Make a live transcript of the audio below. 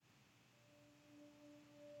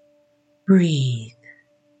Breathe.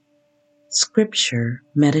 Scripture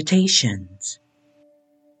Meditations.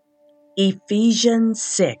 Ephesians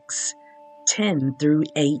 6:10 through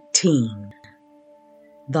 18.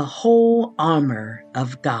 The whole armor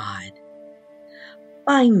of God.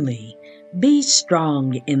 Finally, be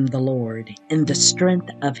strong in the Lord and the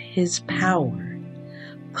strength of His power.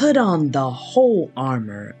 Put on the whole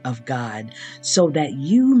armor of God so that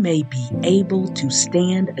you may be able to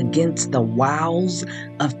stand against the wiles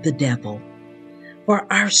of the devil. For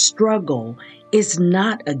our struggle is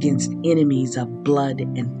not against enemies of blood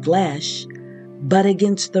and flesh, but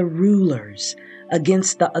against the rulers,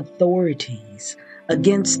 against the authorities,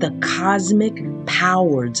 against the cosmic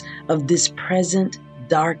powers of this present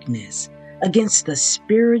darkness, against the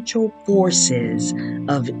spiritual forces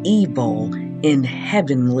of evil in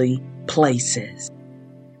heavenly places.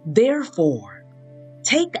 Therefore,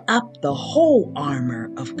 take up the whole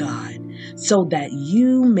armor of God so that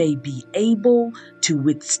you may be able to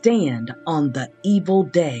withstand on the evil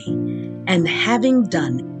day, and having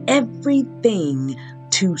done everything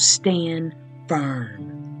to stand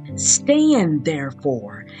firm. Stand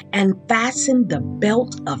therefore and fasten the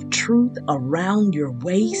belt of truth around your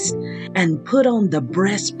waist and put on the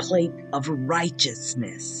breastplate of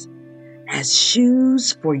righteousness. As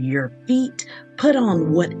shoes for your feet, put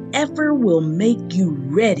on whatever will make you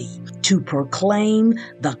ready to proclaim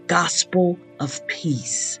the gospel of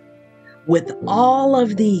peace. With all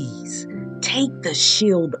of these, take the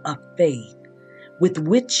shield of faith, with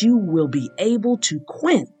which you will be able to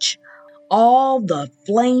quench all the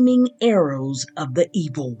flaming arrows of the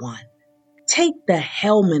evil one. Take the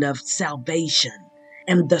helmet of salvation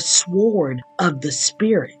and the sword of the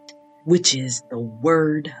Spirit, which is the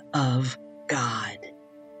word of God.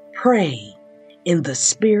 Pray in the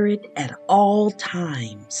Spirit at all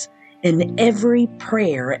times, in every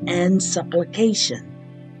prayer and supplication.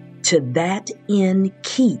 To that end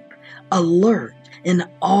keep alert and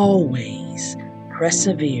always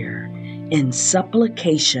persevere in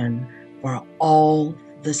supplication for all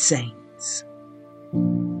the saints.